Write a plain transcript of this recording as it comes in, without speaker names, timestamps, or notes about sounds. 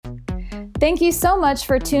Thank you so much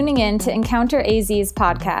for tuning in to Encounter AZ's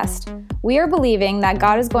podcast. We are believing that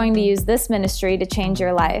God is going to use this ministry to change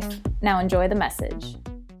your life. Now enjoy the message.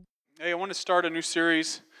 Hey, I want to start a new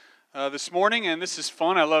series this morning, and this is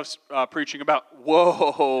fun. I love preaching about,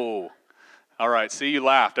 whoa. All right, see, you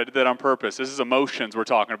laughed. I did that on purpose. This is emotions we're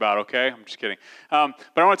talking about, okay? I'm just kidding. But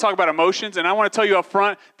I want to talk about emotions, and I want to tell you up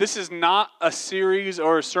front, this is not a series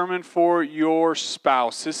or a sermon for your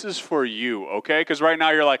spouse. This is for you, okay? Because right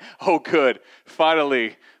now you're like, oh, good.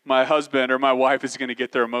 Finally, my husband or my wife is going to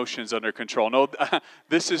get their emotions under control. No,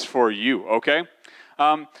 this is for you, okay?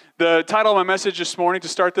 The title of my message this morning to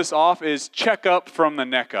start this off is Check Up from the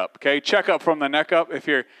Neck Up, okay? Check Up from the Neck Up. If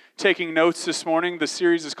you're taking notes this morning, the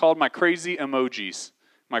series is called My Crazy Emojis.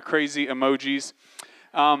 My Crazy Emojis.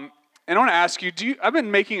 And I want to ask you, I've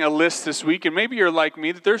been making a list this week, and maybe you're like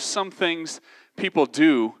me, that there's some things people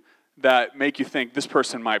do that make you think this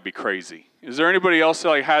person might be crazy. Is there anybody else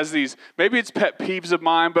that has these? Maybe it's pet peeves of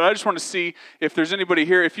mine, but I just want to see if there's anybody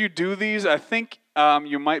here. If you do these, I think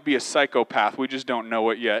you might be a psychopath. We just don't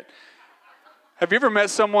know it yet. Have you ever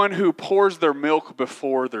met someone who pours their milk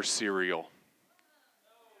before their cereal?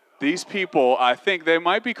 These people, I think they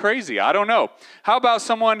might be crazy. I don't know. How about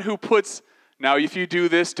someone who puts, now if you do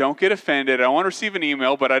this, don't get offended. I want to receive an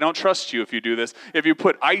email, but I don't trust you if you do this. If you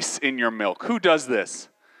put ice in your milk, who does this?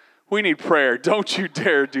 We need prayer. Don't you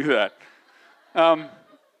dare do that.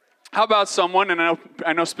 How about someone, and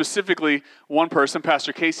I know specifically one person,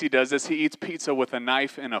 Pastor Casey does this, he eats pizza with a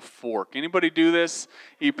knife and a fork. Anybody do this?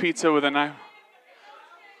 Eat pizza with a knife?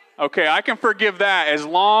 Okay, I can forgive that as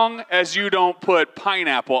long as you don't put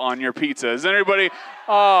pineapple on your pizza. Is anybody?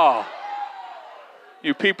 Oh,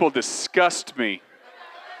 you people disgust me.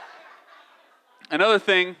 Another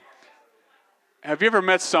thing, have you ever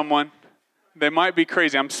met someone, they might be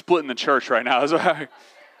crazy. I'm splitting the church right now.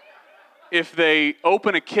 If they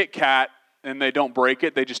open a Kit Kat and they don't break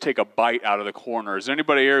it, they just take a bite out of the corner. Is there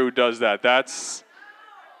anybody here who does that?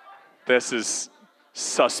 This is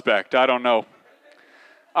suspect. I don't know.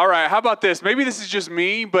 All right, how about this? Maybe this is just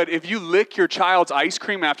me, but if you lick your child's ice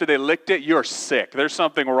cream after they licked it, you're sick. There's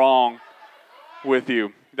something wrong with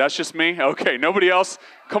you. That's just me? Okay, nobody else?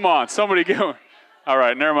 Come on, somebody go. All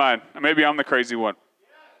right, never mind. Maybe I'm the crazy one.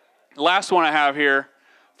 The last one I have here,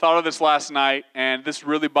 thought of this last night, and this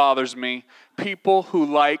really bothers me. People who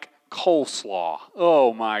like coleslaw.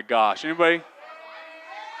 Oh my gosh. Anybody?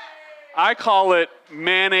 I call it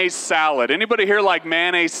mayonnaise salad. Anybody here like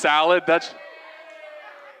mayonnaise salad?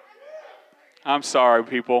 I'm sorry,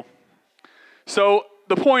 people. So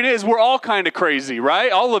the point is, we're all kind of crazy,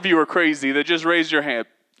 right? All of you are crazy that just raised your hand.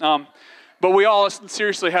 But we all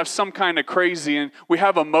seriously have some kind of crazy, and we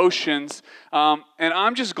have emotions. And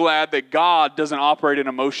I'm just glad that God doesn't operate in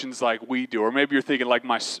emotions like we do. Or maybe you're thinking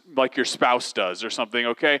like your spouse does or something,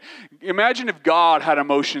 okay? Imagine if God had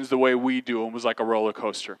emotions the way we do and was like a roller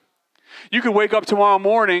coaster. You could wake up tomorrow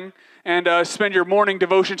morning and spend your morning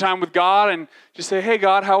devotion time with God and just say, hey,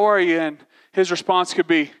 God, how are you? And his response could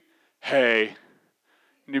be, hey.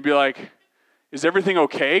 And you'd be like, is everything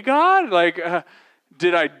okay, God?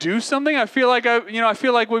 Did I do something? I feel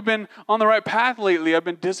like we've been on the right path lately. I've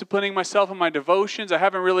been disciplining myself in my devotions. I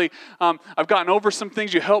haven't really, I've gotten over some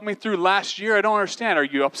things you helped me through last year. I don't understand. Are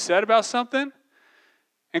you upset about something?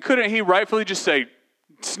 And couldn't he rightfully just say,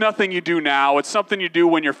 it's nothing you do now. It's something you do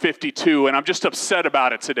when you're 52, and I'm just upset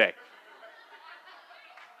about it today.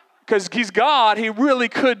 Because he's God, he really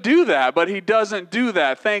could do that, but he doesn't do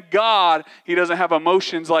that. Thank God he doesn't have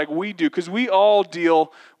emotions like we do, because we all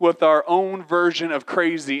deal with our own version of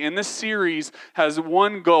crazy. And this series has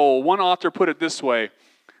one goal. One author put it this way: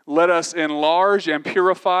 let us enlarge and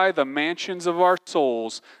purify the mansions of our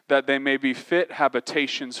souls, that they may be fit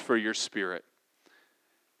habitations for your spirit.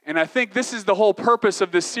 And I think this is the whole purpose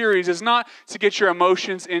of this series, is not to get your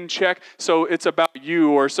emotions in check so it's about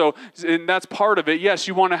you, and that's part of it. Yes,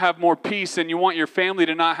 you want to have more peace, and you want your family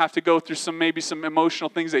to not have to go through some emotional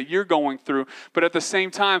things that you're going through. But at the same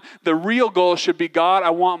time, the real goal should be, God, I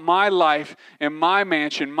want my life and my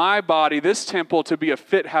mansion, my body, this temple to be a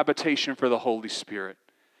fit habitation for the Holy Spirit.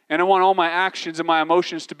 And I want all my actions and my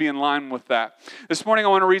emotions to be in line with that. This morning I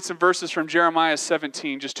want to read some verses from Jeremiah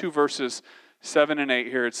 17, just 2 verses. 7 and 8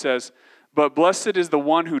 here. It says, but blessed is the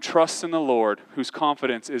one who trusts in the Lord, whose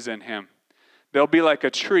confidence is in him. They'll be like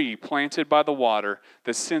a tree planted by the water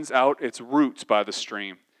that sends out its roots by the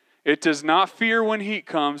stream. It does not fear when heat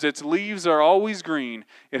comes. Its leaves are always green.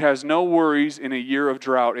 It has no worries in a year of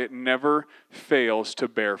drought. It never fails to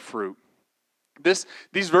bear fruit.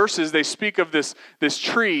 These verses, they speak of this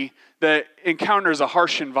tree that encounters a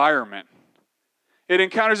harsh environment. It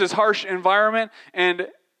encounters this harsh environment, and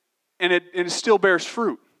it still bears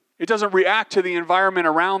fruit. It doesn't react to the environment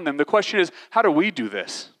around them. The question is, how do we do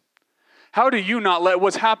this? How do you not let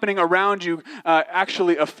what's happening around you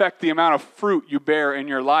actually affect the amount of fruit you bear in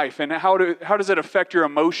your life? And how does it affect your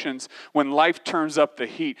emotions when life turns up the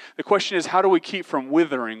heat? The question is, how do we keep from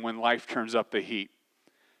withering when life turns up the heat?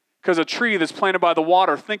 Because a tree that's planted by the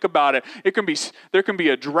water, think about it. There can be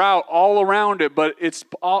a drought all around it, but it's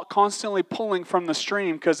constantly pulling from the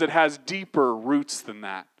stream because it has deeper roots than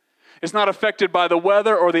that. It's not affected by the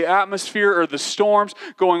weather or the atmosphere or the storms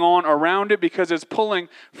going on around it because it's pulling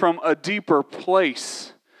from a deeper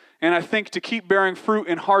place. And I think to keep bearing fruit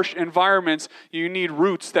in harsh environments, you need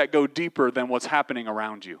roots that go deeper than what's happening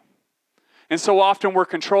around you. And so often we're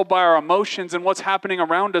controlled by our emotions and what's happening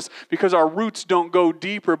around us because our roots don't go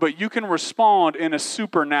deeper, but you can respond in a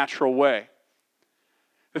supernatural way.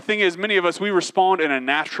 The thing is, many of us, we respond in a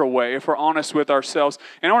natural way if we're honest with ourselves.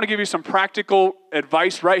 And I want to give you some practical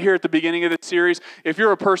advice right here at the beginning of the series. If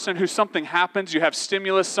you're a person who something happens, you have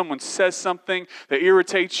stimulus, someone says something that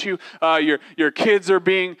irritates you, your kids are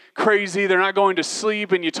being crazy, they're not going to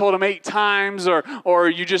sleep, and you told them 8 times, or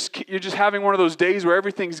you're just having one of those days where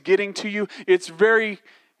everything's getting to you, it's very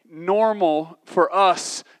normal for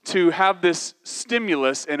us to have this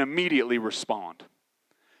stimulus and immediately respond.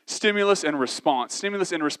 Stimulus and response.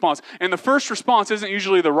 Stimulus and response. And the first response isn't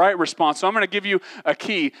usually the right response. So I'm going to give you a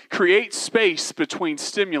key. Create space between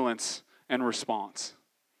stimulus and response.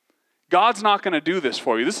 God's not going to do this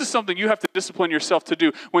for you. This is something you have to discipline yourself to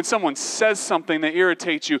do. When someone says something that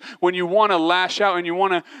irritates you, when you want to lash out and you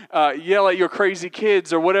want to yell at your crazy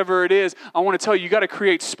kids or whatever it is, I want to tell you, you got to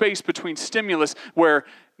create space between stimulus where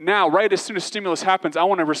now, right as soon as stimulus happens, I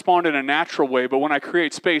want to respond in a natural way. But when I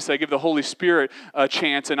create space, I give the Holy Spirit a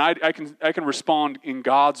chance, and I can respond in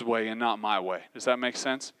God's way and not my way. Does that make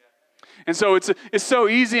sense? And so it's so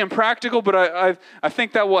easy and practical, but I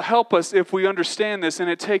think that will help us if we understand this, and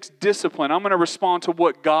it takes discipline. I'm going to respond to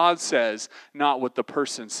what God says, not what the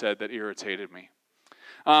person said that irritated me.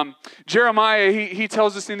 Jeremiah, he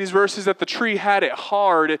tells us in these verses that the tree had it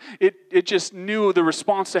hard. It just knew the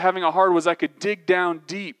response to having it hard was I could dig down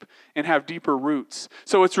deep and have deeper roots.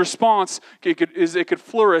 So its response it could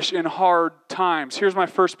flourish in hard times. Here's my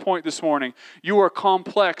first point this morning. You are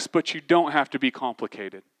complex, but you don't have to be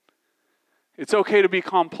complicated. It's okay to be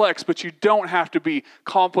complex, but you don't have to be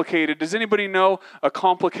complicated. Does anybody know a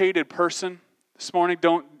complicated person this morning?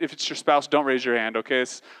 If it's your spouse, don't raise your hand, okay?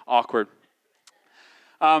 It's awkward.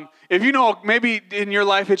 If you know, maybe in your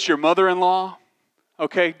life it's your mother-in-law,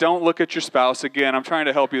 okay? Don't look at your spouse. Again, I'm trying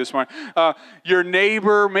to help you this morning. Your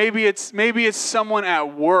neighbor, maybe it's someone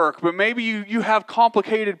at work, but maybe you have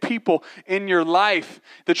complicated people in your life.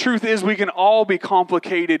 The truth is we can all be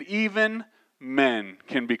complicated. Even men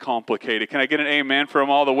can be complicated. Can I get an amen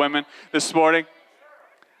from all the women this morning?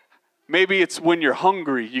 Maybe it's when you're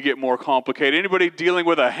hungry you get more complicated. Anybody dealing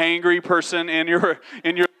with a hangry person in your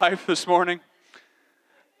life this morning?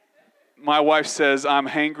 My wife says I'm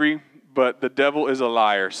hangry, but the devil is a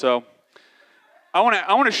liar. So I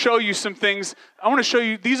want to show you some things. I want to show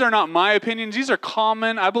you, these are not my opinions. These are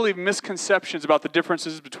common, I believe, misconceptions about the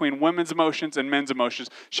differences between women's emotions and men's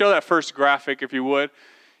emotions. Show that first graphic, if you would.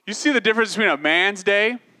 You see the difference between a man's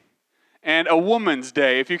day and a woman's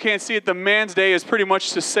day. If you can't see it, the man's day is pretty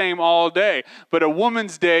much the same all day. But a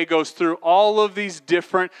woman's day goes through all of these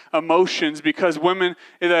different emotions because women,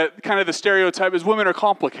 kind of the stereotype is women are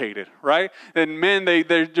complicated, right? And men,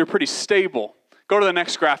 they're pretty stable. Go to the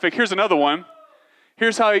next graphic. Here's another one.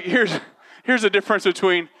 Here's a difference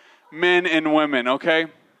between men and women, okay?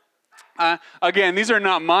 Again, these are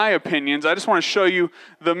not my opinions. I just want to show you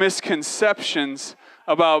the misconceptions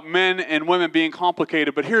about men and women being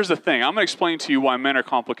complicated. But here's the thing. I'm going to explain to you why men are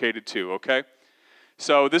complicated too, okay?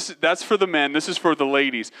 So that's for the men. This is for the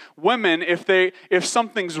ladies. Women, if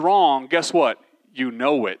something's wrong, guess what? You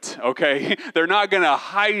know it, okay? They're not going to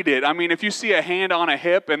hide it. I mean, if you see a hand on a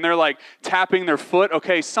hip and they're like tapping their foot,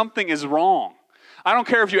 okay, something is wrong. I don't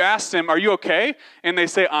care if you ask them, are you okay? And they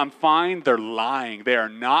say, I'm fine. They're lying. They are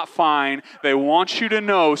not fine. They want you to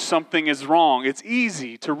know something is wrong. It's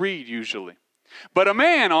easy to read usually. But a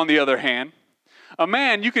man, on the other hand,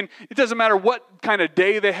 it doesn't matter what kind of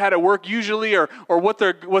day they had at work usually or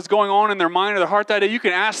what's going on in their mind or their heart that day, you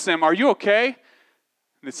can ask them, are you okay? And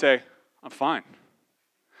they say, I'm fine.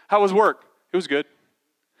 How was work? It was good.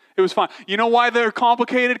 It was fine. You know why they're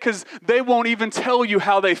complicated? Because they won't even tell you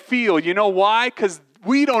how they feel. You know why? Because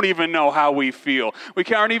we don't even know how we feel. We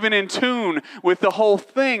aren't even in tune with the whole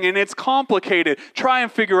thing, and it's complicated. Try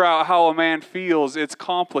and figure out how a man feels. It's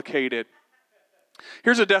complicated.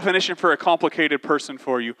 Here's a definition for a complicated person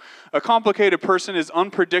for you. A complicated person is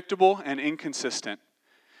unpredictable and inconsistent.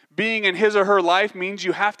 Being in his or her life means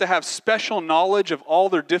you have to have special knowledge of all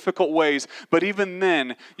their difficult ways, but even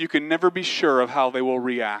then, you can never be sure of how they will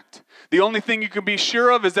react. The only thing you can be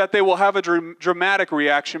sure of is that they will have a dramatic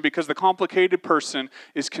reaction because the complicated person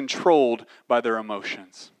is controlled by their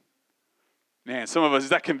emotions. Man, some of us, is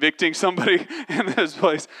that convicting somebody in this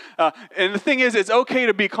place? And the thing is, it's okay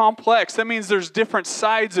to be complex. That means there's different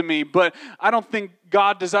sides of me, but I don't think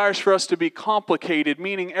God desires for us to be complicated,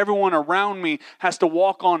 meaning everyone around me has to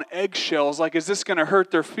walk on eggshells. Like, is this going to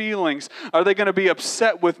hurt their feelings? Are they going to be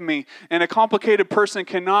upset with me? And a complicated person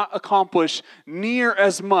cannot accomplish near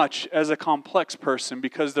as much as a complex person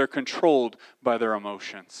because they're controlled by their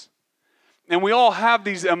emotions. And we all have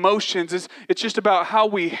these emotions. It's just about how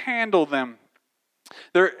we handle them.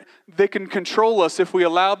 They can control us if we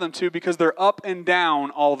allow them to because they're up and down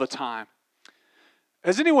all the time.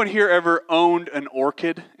 Has anyone here ever owned an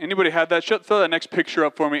orchid? Anybody had that? Throw that next picture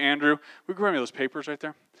up for me, Andrew. We grab me those papers right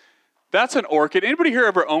there. That's an orchid. Anybody here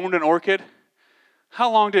ever owned an orchid? How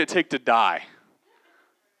long did it take to die?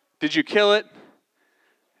 Did you kill it?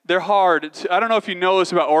 They're hard. I don't know if you know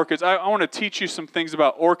this about orchids. I want to teach you some things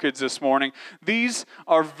about orchids this morning. These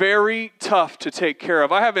are very tough to take care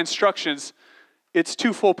of. I have instructions. It's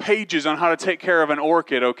 2 full pages on how to take care of an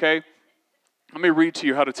orchid, okay? Let me read to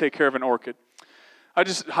you how to take care of an orchid. I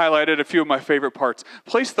just highlighted a few of my favorite parts.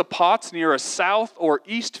 Place the pots near a south or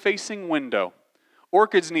east-facing window.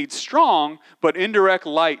 Orchids need strong but indirect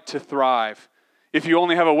light to thrive. If you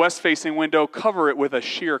only have a west-facing window, cover it with a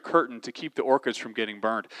sheer curtain to keep the orchids from getting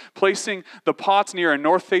burned. Placing the pots near a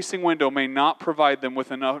north-facing window may not provide them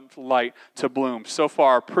with enough light to bloom. So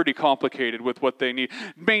far, pretty complicated with what they need.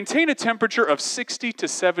 Maintain a temperature of 60 to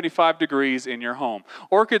 75 degrees in your home.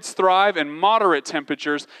 Orchids thrive in moderate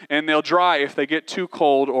temperatures, and they'll dry if they get too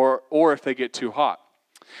cold or if they get too hot.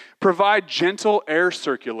 Provide gentle air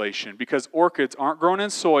circulation. Because orchids aren't grown in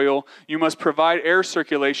soil, you must provide air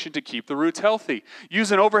circulation to keep the roots healthy.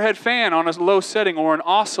 Use an overhead fan on a low setting or an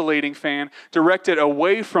oscillating fan directed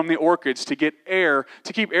away from the orchids to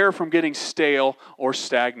keep air from getting stale or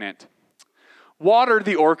stagnant. Water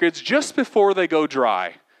the orchids just before they go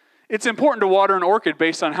dry. It's important to water an orchid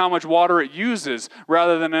based on how much water it uses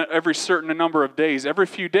rather than every certain number of days. Every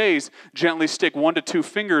few days, gently stick 1 to 2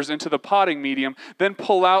 fingers into the potting medium, then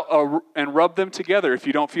pull out and rub them together. If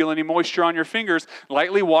you don't feel any moisture on your fingers,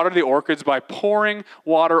 lightly water the orchids by pouring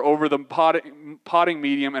water over the potting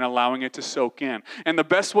medium and allowing it to soak in. And the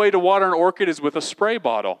best way to water an orchid is with a spray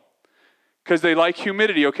bottle, because they like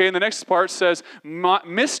humidity, okay? And the next part says,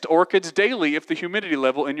 mist orchids daily if the humidity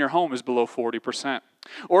level in your home is below 40%.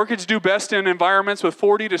 Orchids do best in environments with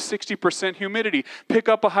 40 to 60% humidity. Pick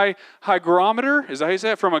up a hygrometer, is that how you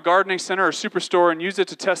say it, from a gardening center or superstore and use it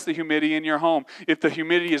to test the humidity in your home. If the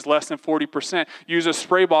humidity is less than 40%, use a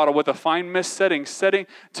spray bottle with a fine mist setting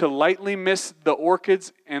to lightly mist the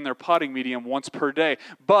orchids and their potting medium once per day.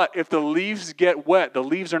 But if the leaves get wet, the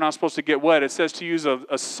leaves are not supposed to get wet. It says to use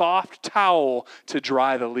a soft towel to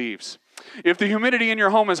dry the leaves. If the humidity in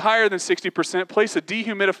your home is higher than 60%, place a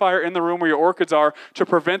dehumidifier in the room where your orchids are to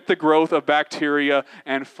prevent the growth of bacteria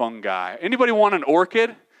and fungi. Anybody want an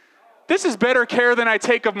orchid? This is better care than I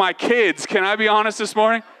take of my kids. Can I be honest this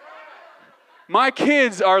morning? My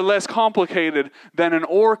kids are less complicated than an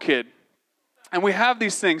orchid. And we have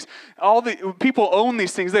these things. All the people own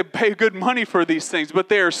these things. They pay good money for these things, but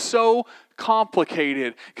they are so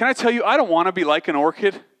complicated. Can I tell you, I don't want to be like an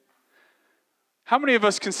orchid. How many of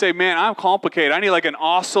us can say, man, I'm complicated. I need like an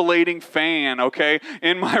oscillating fan, okay,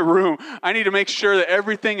 in my room. I need to make sure that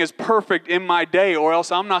everything is perfect in my day or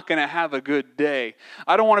else I'm not going to have a good day.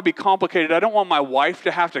 I don't want to be complicated. I don't want my wife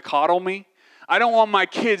to have to coddle me. I don't want my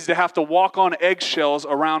kids to have to walk on eggshells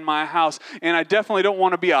around my house. And I definitely don't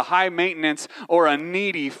want to be a high maintenance or a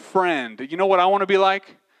needy friend. You know what I want to be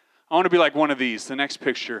like? I want to be like one of these, the next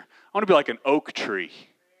picture. I want to be like an oak tree.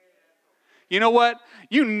 You know what?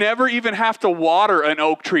 You never even have to water an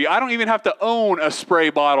oak tree. I don't even have to own a spray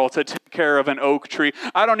bottle to take care of an oak tree.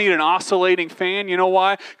 I don't need an oscillating fan. You know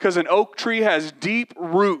why? Because an oak tree has deep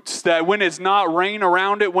roots that when it's not rain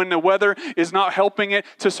around it, when the weather is not helping it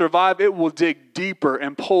to survive, it will dig deeper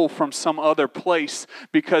and pull from some other place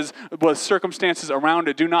because the circumstances around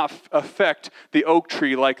it do not affect the oak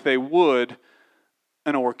tree like they would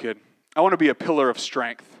an orchid. I want to be a pillar of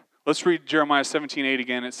strength. Let's read Jeremiah 17:8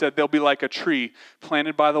 again. It said, they'll be like a tree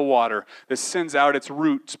planted by the water that sends out its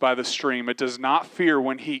roots by the stream. It does not fear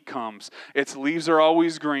when heat comes. Its leaves are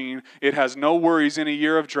always green. It has no worries in a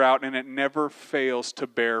year of drought, and it never fails to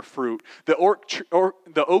bear fruit. The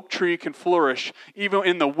oak tree can flourish even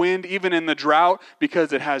in the wind, even in the drought,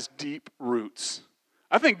 because it has deep roots.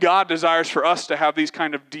 I think God desires for us to have these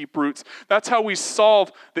kind of deep roots. That's how we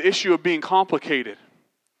solve the issue of being complicated.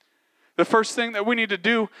 The first thing that we need to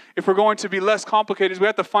do if we're going to be less complicated is we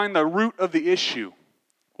have to find the root of the issue.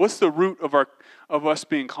 What's the root of us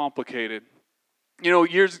being complicated? You know,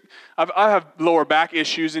 I have lower back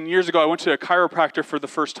issues, and years ago I went to a chiropractor for the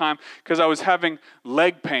first time because I was having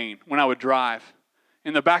leg pain when I would drive.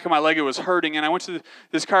 In the back of my leg, it was hurting, and I went to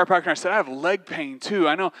this chiropractor, and I said, I have leg pain too.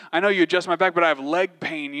 I know you adjust my back, but I have leg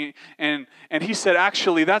pain. And he said,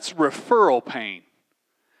 actually, that's referral pain.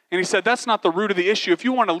 And he said, that's not the root of the issue. If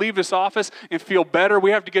you want to leave this office and feel better,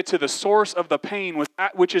 we have to get to the source of the pain,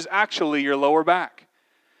 which is actually your lower back.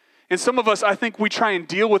 And some of us, I think we try and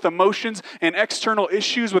deal with emotions and external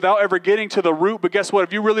issues without ever getting to the root. But guess what?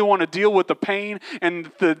 If you really want to deal with the pain and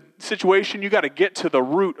the situation, you got to get to the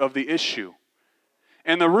root of the issue.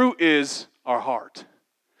 And the root is our heart.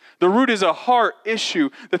 The root is a heart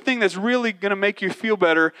issue. The thing that's really going to make you feel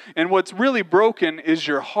better and what's really broken is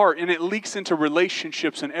your heart. And it leaks into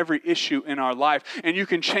relationships and every issue in our life. And you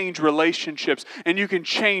can change relationships and you can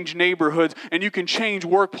change neighborhoods and you can change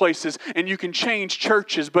workplaces and you can change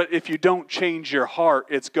churches. But if you don't change your heart,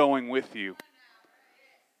 it's going with you.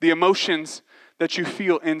 The emotions that you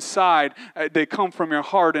feel inside, they come from your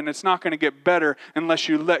heart, and it's not going to get better unless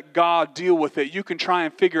you let God deal with it. You can try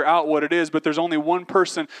and figure out what it is, but there's only one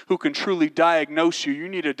person who can truly diagnose you. You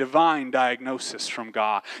need a divine diagnosis from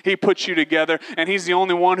God. He puts you together, and He's the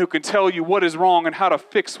only one who can tell you what is wrong and how to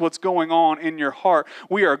fix what's going on in your heart.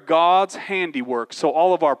 We are God's handiwork, so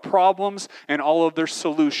all of our problems and all of their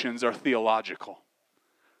solutions are theological.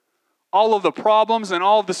 All of the problems and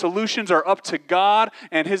all of the solutions are up to God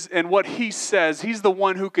and what He says. He's the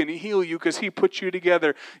one who can heal you because He put you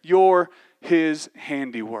together. You're His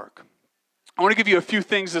handiwork. I want to give you a few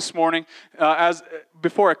things this morning.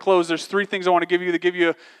 Before I close, there's 3 things I want to give you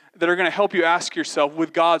that are going to help you ask yourself,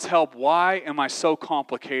 with God's help, why am I so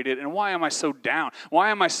complicated and why am I so down? Why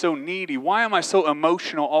am I so needy? Why am I so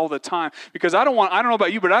emotional all the time? Because I don't know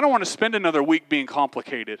about you, but I don't want to spend another week being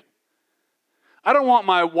complicated. I don't want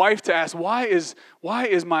my wife to ask, why is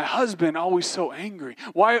my husband always so angry?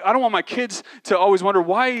 I don't want my kids to always wonder,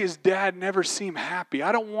 why does dad never seem happy?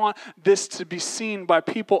 I don't want this to be seen by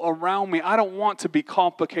people around me. I don't want to be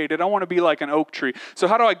complicated. I want to be like an oak tree. So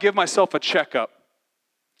how do I give myself a checkup?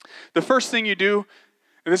 The first thing you do,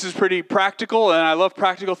 and this is pretty practical, and I love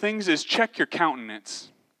practical things, is check your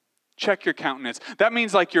countenance. Check your countenance. That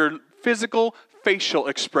means like your physical facial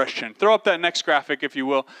expression. Throw up that next graphic, if you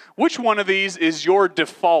will. Which one of these is your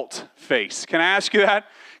default face? Can I ask you that?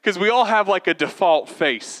 Because we all have like a default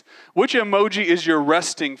face. Which emoji is your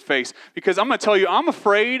resting face? Because I'm going to tell you, I'm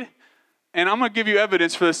afraid, and I'm going to give you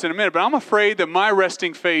evidence for this in a minute, but I'm afraid that my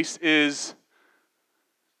resting face is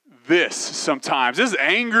this sometimes. This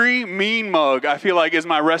angry, mean mug, I feel like, is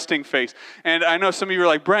my resting face. And I know some of you are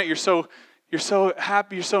like, Brent, you're so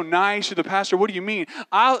happy, you're so nice, you're the pastor. What do you mean?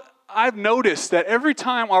 I've noticed that every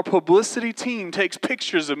time our publicity team takes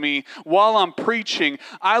pictures of me while I'm preaching,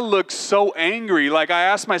 I look so angry. Like I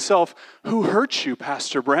ask myself, who hurt you,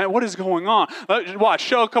 Pastor Brent? What is going on? Watch,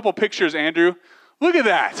 show a couple pictures, Andrew. Look at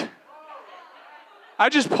that. I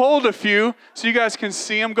just pulled a few so you guys can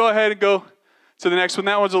see them. Go ahead and go to the next one.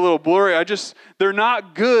 That one's a little blurry. They're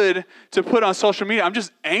not good to put on social media. I'm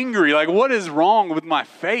just angry. Like, what is wrong with my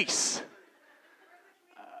face?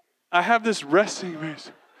 I have this resting face.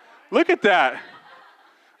 Look at that.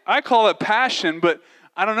 I call it passion, but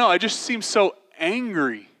I don't know. I just seem so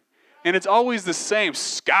angry. And it's always the same,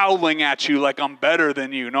 scowling at you like I'm better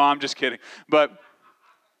than you. No, I'm just kidding. But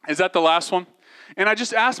is that the last one? And I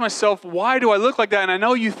just ask myself, why do I look like that? And I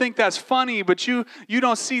know you think that's funny, but you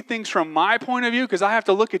don't see things from my point of view because I have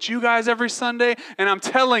to look at you guys every Sunday. And I'm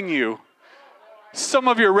telling you, some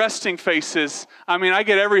of your resting faces, I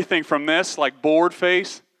get everything from this, like bored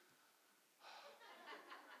face,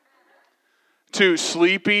 to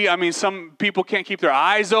sleepy. Some people can't keep their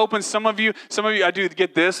eyes open. Some of you, I do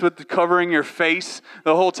get this with covering your face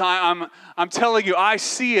the whole time. I'm telling you, I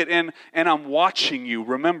see it and I'm watching you.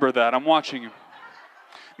 Remember that, I'm watching you.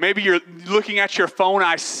 Maybe you're looking at your phone.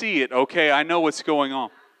 I see it, okay? I know what's going on.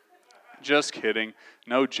 Just kidding.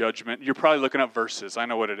 No judgment. You're probably looking up verses. I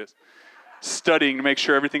know what it is. Studying to make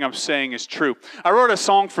sure everything I'm saying is true. I wrote a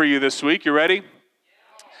song for you this week. You ready?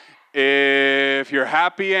 If you're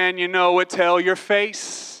happy and you know it, tell your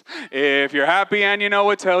face. If you're happy and you know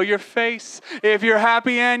it, tell your face. If you're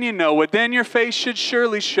happy and you know it, then your face should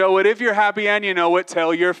surely show it. If you're happy and you know it,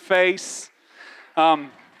 tell your face.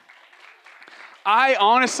 I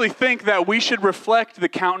honestly think that we should reflect the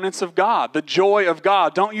countenance of God, the joy of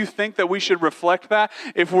God. Don't you think that we should reflect that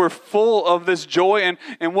if we're full of this joy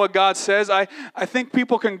and what God says? I think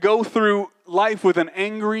people can go through life with an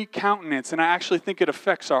angry countenance, and I actually think it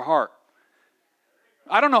affects our heart.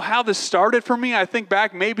 I don't know how this started for me. I think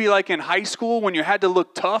back maybe like in high school when you had to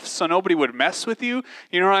look tough so nobody would mess with you.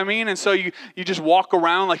 You know what I mean? And so you just walk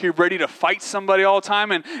around like you're ready to fight somebody all the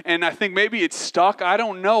time. And I think maybe it's stuck. I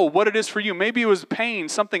don't know what it is for you. Maybe it was pain.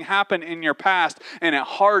 Something happened in your past and it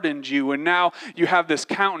hardened you. And now you have this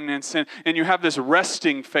countenance and you have this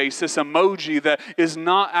resting face, this emoji that is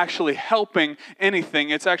not actually helping anything.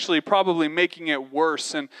 It's actually probably making it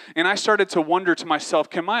worse. And I started to wonder to myself,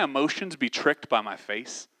 can my emotions be tricked by my face?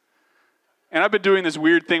 And I've been doing this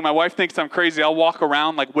weird thing. My wife thinks I'm crazy. I'll walk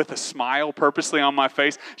around like with a smile purposely on my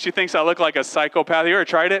face. She thinks I look like a psychopath. You ever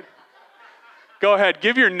tried it? Go ahead.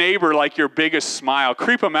 Give your neighbor like your biggest smile.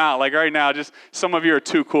 Creep them out. Like right now, just some of you are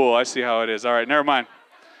too cool. I see how it is. All right, never mind.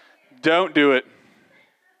 Don't do it.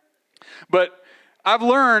 But I've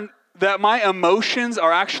learned that my emotions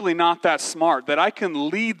are actually not that smart, that I can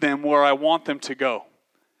lead them where I want them to go.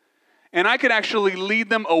 And I can actually lead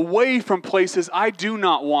them away from places I do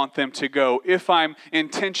not want them to go if I'm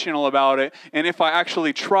intentional about it. And if I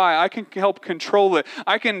actually try, I can help control it.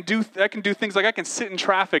 I can do things like I can sit in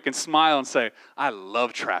traffic and smile and say, I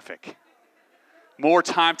love traffic. More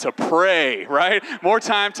time to pray, right? More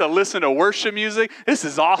time to listen to worship music. This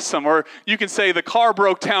is awesome. Or you can say, the car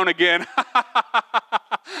broke down again.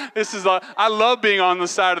 I love being on the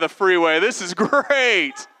side of the freeway. This is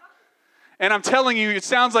great. And I'm telling you, it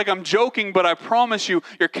sounds like I'm joking, but I promise you,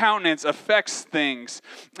 your countenance affects things.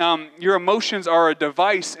 Your emotions are a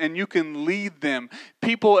device, and you can lead them.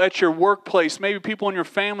 People at your workplace, maybe people in your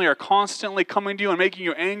family are constantly coming to you and making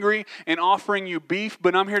you angry and offering you beef.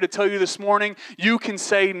 But I'm here to tell you this morning, you can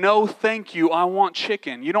say, no, thank you, I want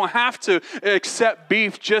chicken. You don't have to accept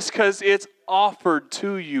beef just because it's offered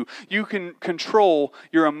to you. You can control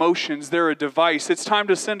your emotions. They're a device. It's time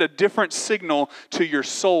to send a different signal to your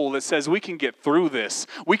soul that says we can get through this.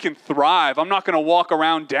 We can thrive. I'm not going to walk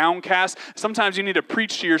around downcast. Sometimes you need to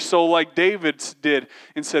preach to your soul like David did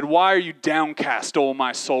and said, why are you downcast, O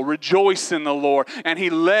my soul? Rejoice in the Lord. And he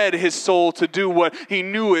led his soul to do what he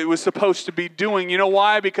knew it was supposed to be doing. You know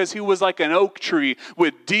why? Because he was like an oak tree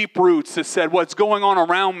with deep roots that said, what's going on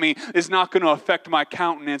around me is not going to affect my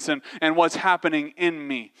countenance and what's happening in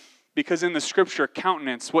me. Because in the scripture,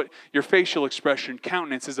 countenance, what your facial expression,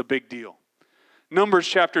 countenance is a big deal. Numbers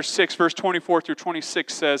chapter 6, verse 24 through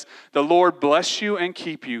 26 says, the Lord bless you and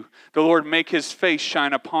keep you. The Lord make his face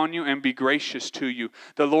shine upon you and be gracious to you.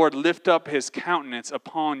 The Lord lift up his countenance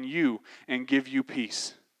upon you and give you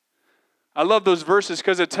peace. I love those verses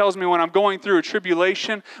because it tells me when I'm going through a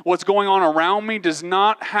tribulation, what's going on around me does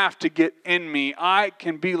not have to get in me. I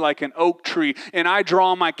can be like an oak tree, and I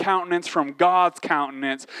draw my countenance from God's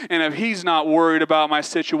countenance. And if he's not worried about my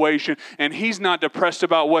situation, and he's not depressed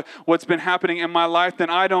about what's been happening in my life, then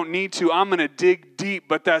I don't need to. I'm going to dig deep,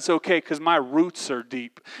 but that's okay because my roots are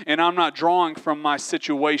deep, and I'm not drawing from my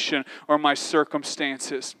situation or my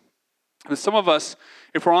circumstances. But some of us,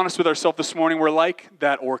 if we're honest with ourselves this morning, we're like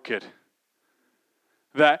that orchid.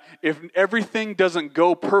 That if everything doesn't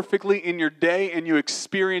go perfectly in your day and you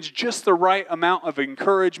experience just the right amount of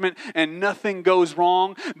encouragement and nothing goes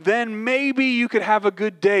wrong, then maybe you could have a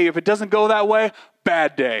good day. If it doesn't go that way,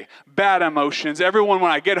 bad day, bad emotions. Everyone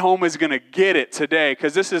when I get home is going to get it today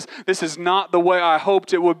because this is not the way I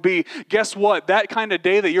hoped it would be. Guess what? That kind of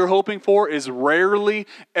day that you're hoping for is rarely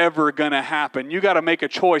ever going to happen. You got to make a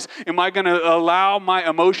choice. Am I going to allow my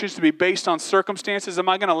emotions to be based on circumstances? Am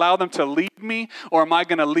I going to allow them to lead me, or am I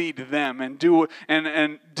going to lead them and do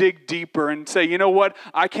and dig deeper and say, you know what?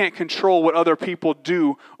 I can't control what other people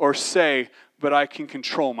do or say, but I can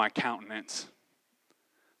control my countenance.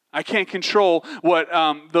 I can't control what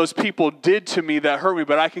those people did to me that hurt me,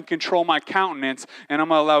 but I can control my countenance, and I'm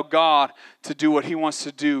going to allow God to do what he wants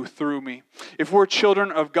to do through me. If we're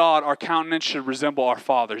children of God, our countenance should resemble our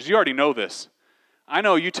Father's. You already know this. I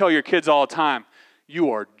know you tell your kids all the time, you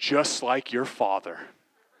are just like your father,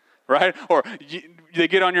 right? Or they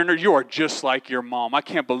get on your nerves, you are just like your mom. I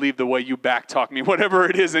can't believe the way you backtalk me. Whatever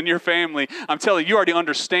it is in your family, I'm telling you, you already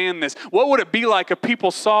understand this. What would it be like if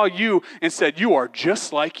people saw you and said, you are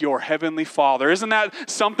just like your heavenly Father? Isn't that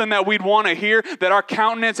something that we'd want to hear? That our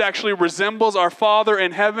countenance actually resembles our Father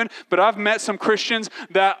in heaven? But I've met some Christians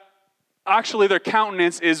that actually their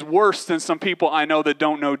countenance is worse than some people I know that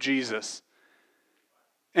don't know Jesus.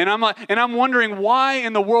 And I'm wondering, why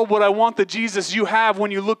in the world would I want the Jesus you have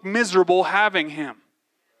when you look miserable having him?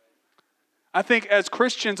 I think as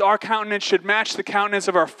Christians, our countenance should match the countenance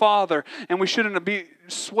of our Father, and we shouldn't be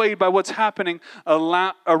swayed by what's happening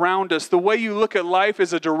around us. The way you look at life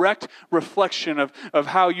is a direct reflection of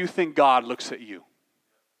how you think God looks at you.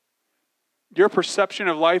 Your perception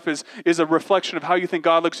of life is a reflection of how you think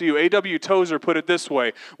God looks at you. A.W. Tozer put it this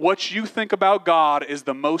way: what you think about God is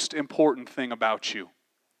the most important thing about you.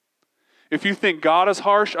 If you think God is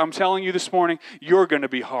harsh, I'm telling you this morning, you're going to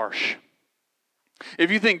be harsh.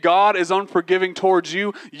 If you think God is unforgiving towards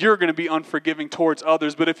you, you're going to be unforgiving towards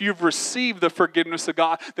others. But if you've received the forgiveness of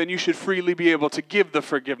God, then you should freely be able to give the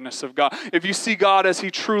forgiveness of God. If you see God as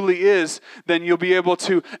He truly is, then you'll be able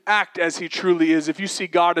to act as He truly is. If you see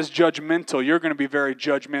God as judgmental, you're going to be very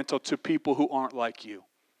judgmental to people who aren't like you.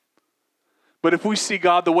 But if we see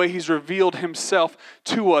God the way He's revealed Himself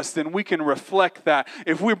to us, then we can reflect that.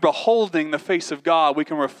 If we're beholding the face of God, we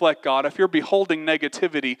can reflect God. If you're beholding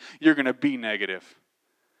negativity, you're going to be negative.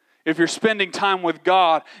 If you're spending time with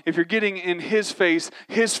God, if you're getting in His face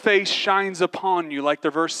shines upon you. Like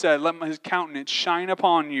the verse said, let His countenance shine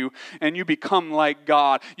upon you, and you become like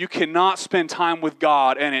God. You cannot spend time with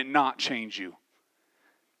God and it not change you.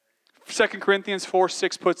 2 Corinthians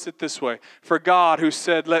 4:6 puts it this way: For God who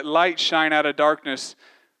said, let light shine out of darkness,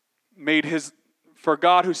 made His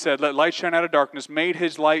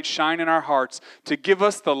light shine in our hearts to give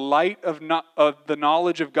us the light of the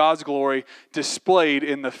knowledge of God's glory displayed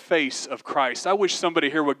in the face of Christ. I wish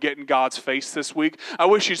somebody here would get in God's face this week. I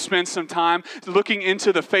wish you'd spend some time looking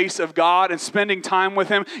into the face of God and spending time with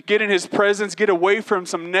Him. Get in His presence. Get away from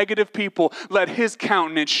some negative people. Let His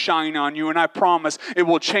countenance shine on you. And I promise it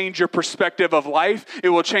will change your perspective of life. It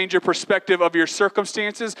will change your perspective of your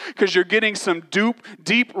circumstances, because you're getting some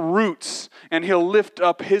deep roots, and He'll lift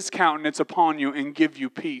up His countenance upon you and give you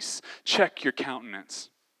peace. Check your countenance.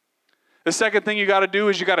 The second thing you got to do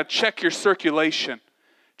is you got to check your circulation.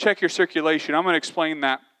 Check your circulation. I'm going to explain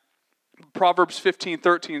that. Proverbs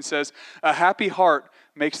 15:13 says, a happy heart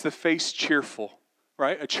makes the face cheerful,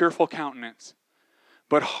 right? A cheerful countenance.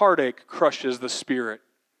 But heartache crushes the spirit.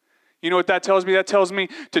 You know what that tells me? That tells me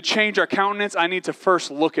to change our countenance, I need to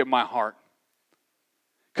first look at my heart.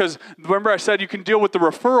 Because remember I said you can deal with the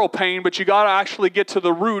referral pain, but you got to actually get to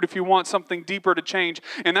the root if you want something deeper to change.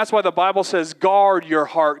 And that's why the Bible says guard your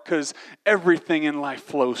heart, because everything in life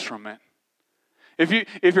flows from it.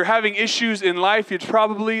 If you're having issues in life,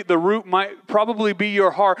 the root might probably be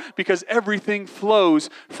your heart, because everything flows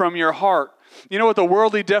from your heart. You know what the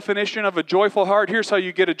worldly definition of a joyful heart? Here's how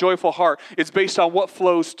you get a joyful heart. It's based on what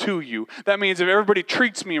flows to you. That means if everybody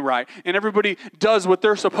treats me right and everybody does what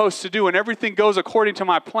they're supposed to do and everything goes according to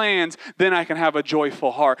my plans, then I can have a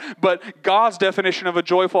joyful heart. But God's definition of a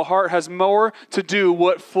joyful heart has more to do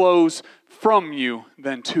what flows from you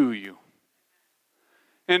than to you.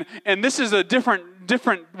 And this is a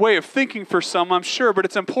different way of thinking for some, I'm sure, but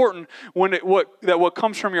it's important that what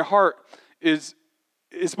comes from your heart is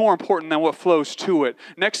more important than what flows to it.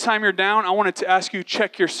 Next time you're down, I wanted to ask you,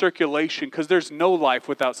 check your circulation, because there's no life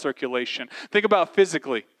without circulation. Think about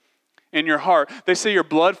physically in your heart. They say your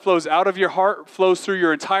blood flows out of your heart, flows through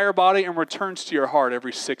your entire body, and returns to your heart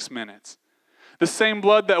every 6 minutes. The same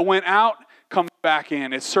blood that went out comes back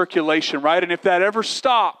in. It's circulation, right? And if that ever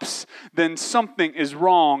stops, then something is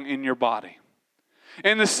wrong in your body.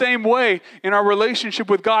 In the same way, in our relationship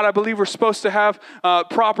with God, I believe we're supposed to have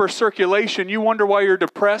proper circulation. You wonder why you're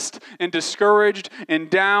depressed and discouraged and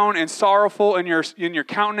down and sorrowful and your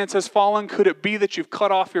countenance has fallen. Could it be that you've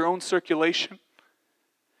cut off your own circulation?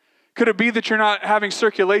 Could it be that you're not having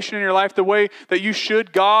circulation in your life the way that you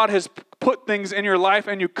should? God has put things in your life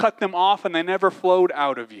and you cut them off and they never flowed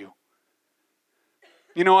out of you.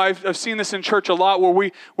 You know, I've seen this in church a lot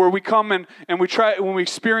where we come and we try, when we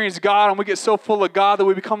experience God and we get so full of God that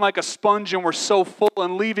we become like a sponge and we're so full,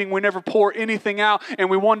 and leaving we never pour anything out, and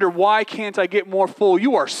we wonder, why can't I get more full?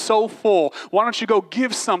 You are so full. Why don't you go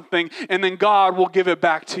give something and then God will give it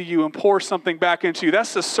back to you and pour something back into you?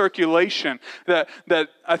 That's the circulation that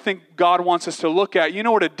I think God wants us to look at. You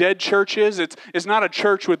know what a dead church is? It's not a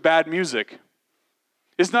church with bad music.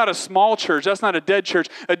 It's not a small church. That's not a dead church.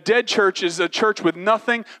 A dead church is a church with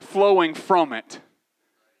nothing flowing from it.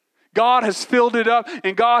 God has filled it up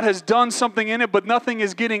and God has done something in it, but nothing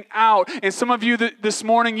is getting out. And some of you this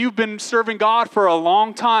morning, you've been serving God for a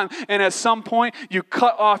long time, and at some point you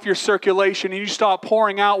cut off your circulation and you stop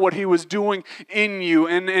pouring out what He was doing in you,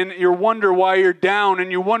 and you wonder why you're down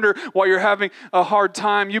and you wonder why you're having a hard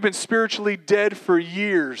time. You've been spiritually dead for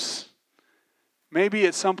years. Maybe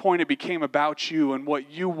at some point it became about you and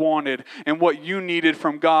what you wanted and what you needed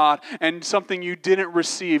from God and something you didn't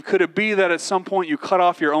receive. Could it be that at some point you cut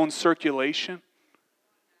off your own circulation?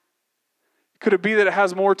 Could it be that it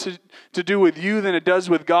has more to do with you than it does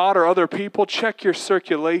with God or other people? Check your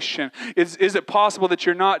circulation. Is it possible that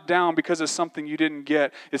you're not down because of something you didn't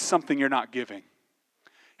get? It's something you're not giving.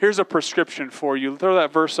 Here's a prescription for you. Throw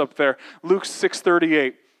that verse up there. Luke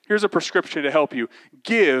 6:38. Here's a prescription to help you.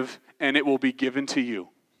 Give, and it will be given to you.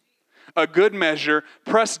 A good measure,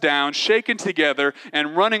 pressed down, shaken together,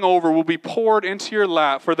 and running over will be poured into your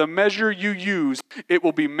lap. For the measure you use, it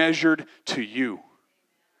will be measured to you.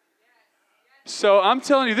 So I'm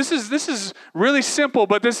telling you, this is really simple,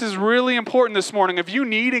 but this is really important this morning. If you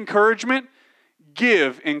need encouragement,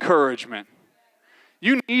 give encouragement.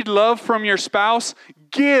 You need love from your spouse,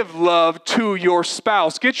 give love to your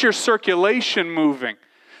spouse. Get your circulation moving.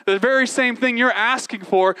 The very same thing you're asking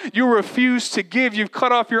for, you refuse to give. You've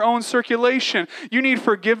cut off your own circulation. You need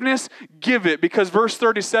forgiveness, give it. Because verse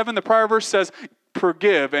 37, the prior verse says,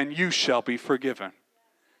 forgive and you shall be forgiven.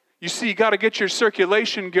 You see, you got to get your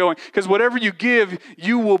circulation going. Because whatever you give,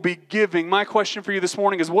 you will be giving. My question for you this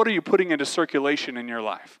morning is, what are you putting into circulation in your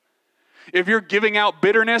life? If you're giving out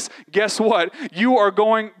bitterness, guess what? You are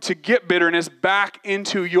going to get bitterness back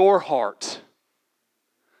into your heart.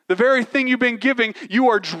 The very thing you've been giving, you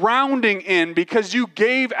are drowning in because you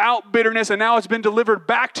gave out bitterness and now it's been delivered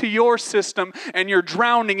back to your system and you're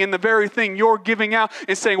drowning in the very thing you're giving out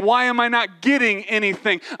and saying, why am I not getting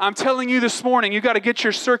anything? I'm telling you this morning, you got to get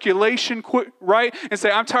your circulation right and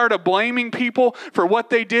say, I'm tired of blaming people for what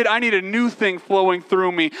they did. I need a new thing flowing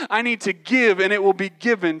through me. I need to give and it will be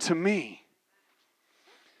given to me.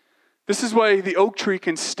 This is why the oak tree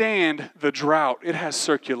can stand the drought. It has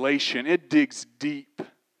circulation. It digs deep.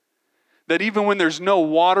 That even when there's no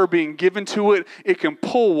water being given to it, it can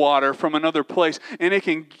pull water from another place. And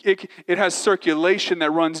it has circulation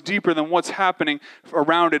that runs deeper than what's happening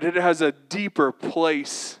around it. It has a deeper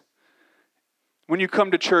place. When you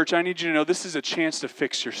come to church, I need you to know this is a chance to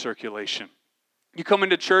fix your circulation. You come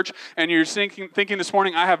into church and you're thinking this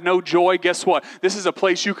morning, I have no joy. Guess what? This is a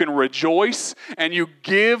place you can rejoice and you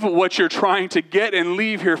give what you're trying to get and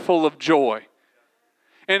leave here full of joy.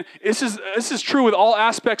 And this is true with all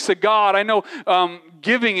aspects of God. I know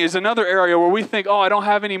giving is another area where we think, I don't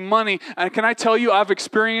have any money. And can I tell you, I've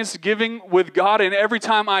experienced giving with God, and every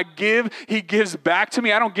time I give, He gives back to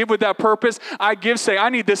me. I don't give with that purpose. I give, say, I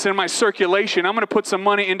need this in my circulation. I'm going to put some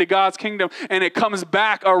money into God's kingdom, and it comes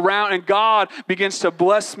back around, and God begins to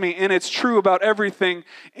bless me. And it's true about everything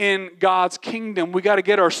in God's kingdom. We got to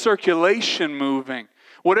get our circulation moving.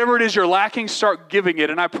 Whatever it is you're lacking, start giving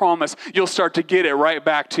it, and I promise you'll start to get it right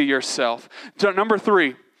back to yourself. So number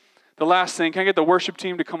 3, the last thing. Can I get the worship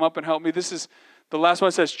team to come up and help me? This is the last one.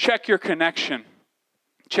 It says, check your connection.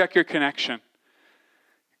 Check your connection.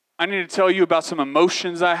 I need to tell you about some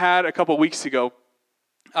emotions I had a couple weeks ago.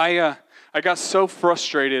 I got so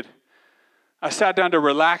frustrated. I sat down to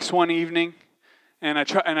relax one evening, and I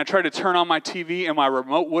tried to turn on my TV, and my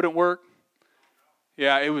remote wouldn't work.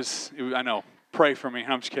 Yeah, it was I know. Pray for me.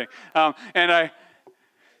 I'm just kidding.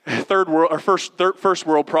 First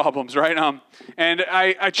world problems, right? And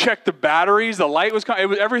I checked the batteries. The light was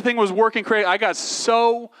everything was working great. I got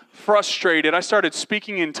so frustrated. I started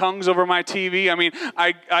speaking in tongues over my TV. I mean,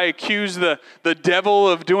 I accused the devil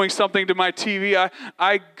of doing something to my TV.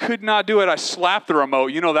 I could not do it. I slapped the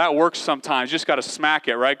remote. You know that works sometimes. You just got to smack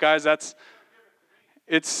it, right, guys?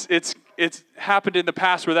 It's happened in the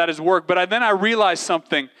past where that has worked. But then I realized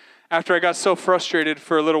something. After I got so frustrated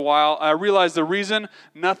for a little while, I realized the reason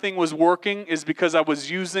nothing was working is because I was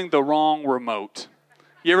using the wrong remote.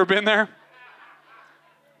 You ever been there?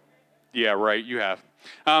 Yeah, right, you have.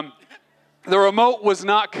 The remote was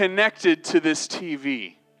not connected to this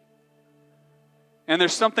TV. And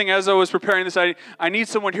there's something, as I was preparing this, I need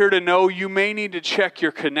someone here to know you may need to check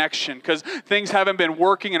your connection because things haven't been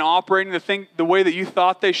working and operating the way that you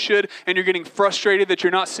thought they should, and you're getting frustrated that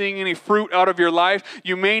you're not seeing any fruit out of your life.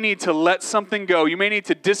 You may need to let something go. You may need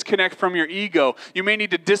to disconnect from your ego. You may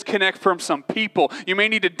need to disconnect from some people. You may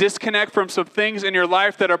need to disconnect from some things in your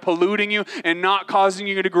life that are polluting you and not causing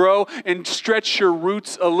you to grow, and stretch your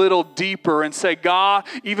roots a little deeper and say, God,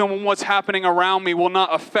 even when what's happening around me will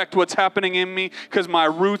not affect what's happening in me, because my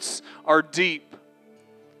roots are deep.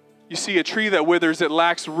 You see, a tree that withers, it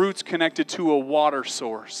lacks roots connected to a water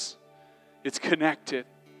source. It's connected.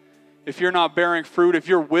 If you're not bearing fruit, if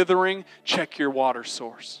you're withering, check your water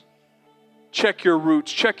source. Check your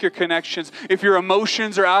roots, check your connections. If your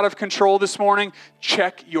emotions are out of control this morning,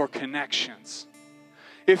 check your connections.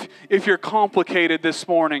 If you're complicated this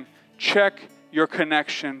morning, check your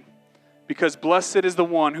connection. Because blessed is the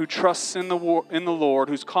one who trusts in the Lord,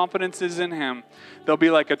 whose confidence is in Him. They'll be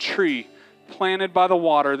like a tree planted by the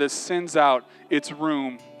water that sends out its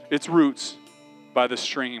roots by the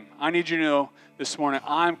stream. I need you to know this morning,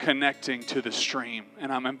 I'm connecting to the stream,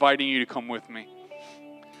 and I'm inviting you to come with me.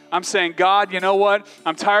 I'm saying, God, you know what?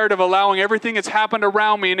 I'm tired of allowing everything that's happened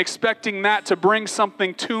around me and expecting that to bring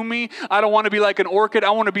something to me. I don't want to be like an orchid. I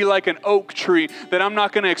want to be like an oak tree, that I'm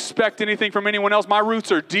not going to expect anything from anyone else. My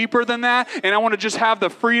roots are deeper than that, and I want to just have the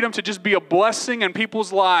freedom to just be a blessing in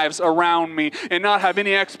people's lives around me and not have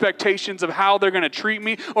any expectations of how they're going to treat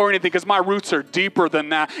me or anything, because my roots are deeper than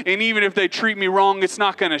that. And even if they treat me wrong, it's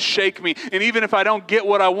not going to shake me. And even if I don't get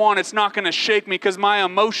what I want, it's not going to shake me, because my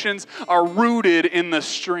emotions are rooted in the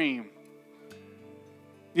stream.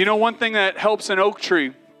 You know, one thing that helps an oak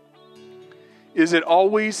tree is it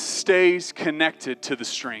always stays connected to the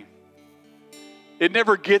stream. It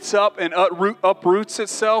never gets up and uproots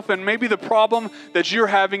itself. And maybe the problem that you're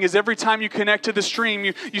having is every time you connect to the stream,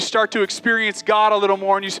 you start to experience God a little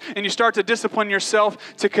more, and you start to discipline yourself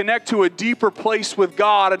to connect to a deeper place with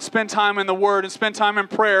God and spend time in the Word and spend time in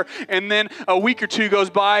prayer. And then a week or two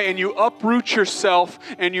goes by and you uproot yourself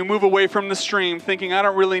and you move away from the stream thinking, I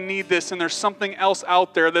don't really need this, and there's something else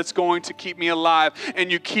out there that's going to keep me alive.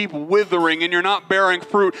 And you keep withering and you're not bearing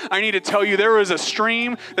fruit. I need to tell you, there is a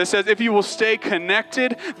stream that says if you will stay connected,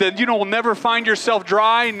 then you will never find yourself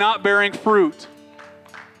dry, not bearing fruit.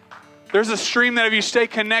 There's a stream that if you stay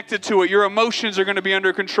connected to it, your emotions are going to be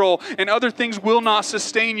under control, and other things will not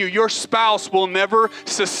sustain you. Your spouse will never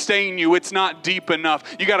sustain you. It's not deep enough.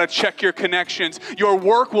 You got to check your connections. Your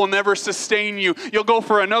work will never sustain you. You'll go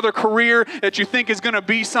for another career that you think is going to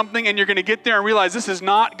be something, and you're going to get there and realize this is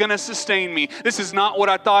not going to sustain me. This is not what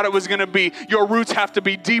I thought it was going to be. Your roots have to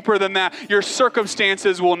be deeper than that. Your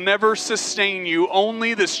circumstances will never sustain you.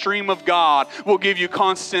 Only the stream of God will give you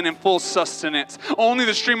constant and full sustenance. Only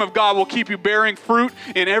the stream of God will keep you bearing fruit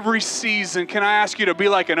in every season. Can I ask you to be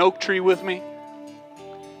like an oak tree with me?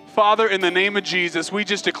 Father, in the name of Jesus, we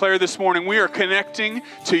just declare this morning we are connecting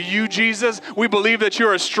to you, Jesus. We believe that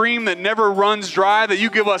you're a stream that never runs dry, that you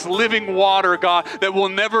give us living water, God, that will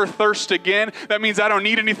never thirst again. That means I don't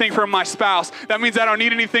need anything from my spouse. That means I don't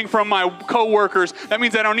need anything from my coworkers. That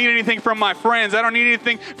means I don't need anything from my friends. I don't need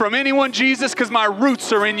anything from anyone, Jesus, because my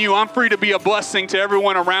roots are in you. I'm free to be a blessing to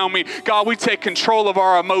everyone around me. God, we take control of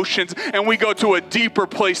our emotions and we go to a deeper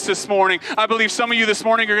place this morning. I believe some of you this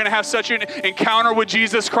morning are going to have such an encounter with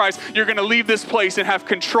Jesus Christ. You're going to leave this place and have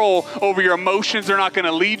control over your emotions. They're not going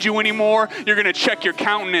to lead you anymore. You're going to check your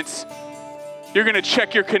countenance. You're going to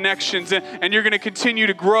check your connections, and you're going to continue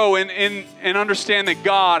to grow and understand that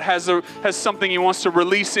God has something He wants to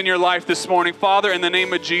release in your life this morning. Father, in the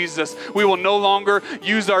name of Jesus, we will no longer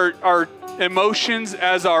use our emotions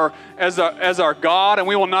as our God, and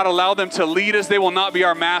we will not allow them to lead us. They will not be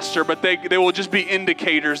our master, but they will just be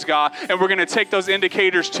indicators, God. And we're going to take those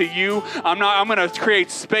indicators to you. I'm going to create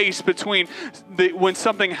space between when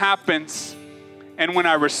something happens and when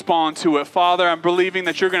I respond to it. Father, I'm believing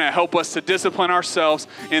that you're going to help us to discipline ourselves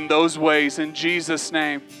in those ways. In Jesus'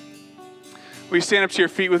 name. Will you stand up to your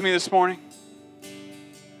feet with me this morning?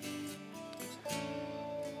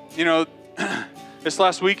 You know, this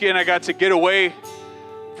last weekend I got to get away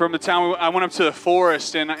from the town. I went up to the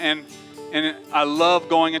forest, and I love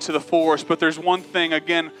going into the forest, but there's one thing,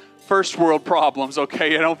 again, first world problems,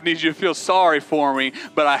 okay? I don't need you to feel sorry for me,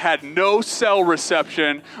 but I had no cell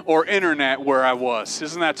reception or internet where I was.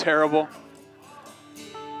 Isn't that terrible?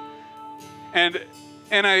 And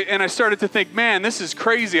I started to think, man, this is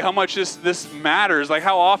crazy how much this matters. Like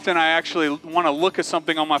how often I actually want to look at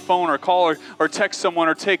something on my phone or call or text someone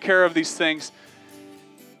or take care of these things.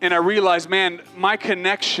 And I realized, man, my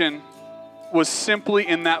connection was simply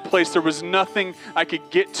in that place. There was nothing I could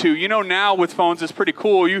get to. You know, now with phones, it's pretty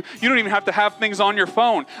cool. You don't even have to have things on your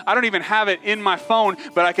phone. I don't even have it in my phone,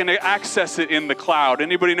 but I can access it in the cloud.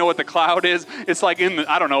 Anybody know what the cloud is? It's like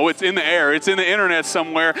it's in the air. It's in the internet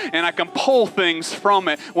somewhere, and I can pull things from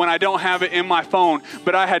it when I don't have it in my phone.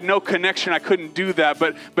 But I had no connection. I couldn't do that.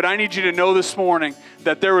 But I need you to know this morning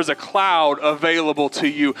that there is a cloud available to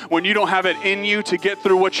you. When you don't have it in you to get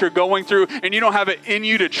through what you're going through, and you don't have it in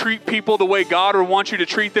you to treat people the way God would want you to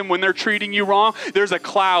treat them when they're treating you wrong, there's a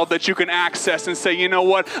cloud that you can access and say, you know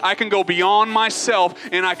what, I can go beyond myself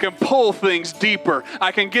and I can pull things deeper.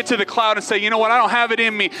 I can get to the cloud and say, you know what, I don't have it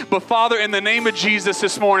in me, but Father, in the name of Jesus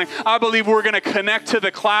this morning, I believe we're going to connect to the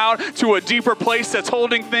cloud, to a deeper place that's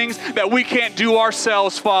holding things that we can't do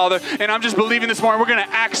ourselves, Father. And I'm just believing this morning we're going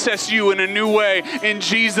to access you in a new way in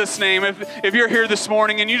Jesus' name. If you're here this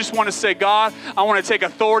morning and you just want to say, God, I want to take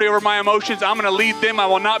authority over my emotions, I'm going to lead them. I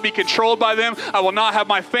will not be controlled by by them. I will not have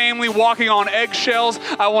my family walking on eggshells.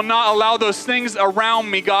 I will not allow those things around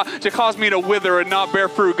me, God, to cause me to wither and not bear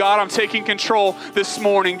fruit. God, I'm taking control this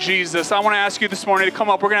morning, Jesus. I want to ask you this morning to come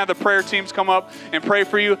up. We're going to have the prayer teams come up and pray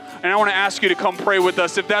for you. And I want to ask you to come pray with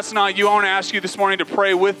us. If that's not you, I want to ask you this morning to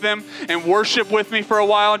pray with them and worship with me for a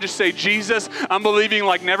while and just say, Jesus, I'm believing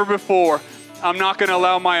like never before. I'm not going to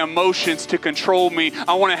allow my emotions to control me.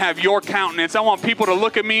 I want to have your countenance. I want people to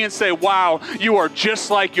look at me and say, wow, you are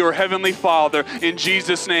just like your heavenly Father. In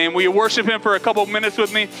Jesus' name, will you worship him for a couple minutes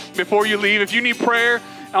with me before you leave? If you need prayer,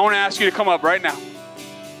 I want to ask you to come up right now.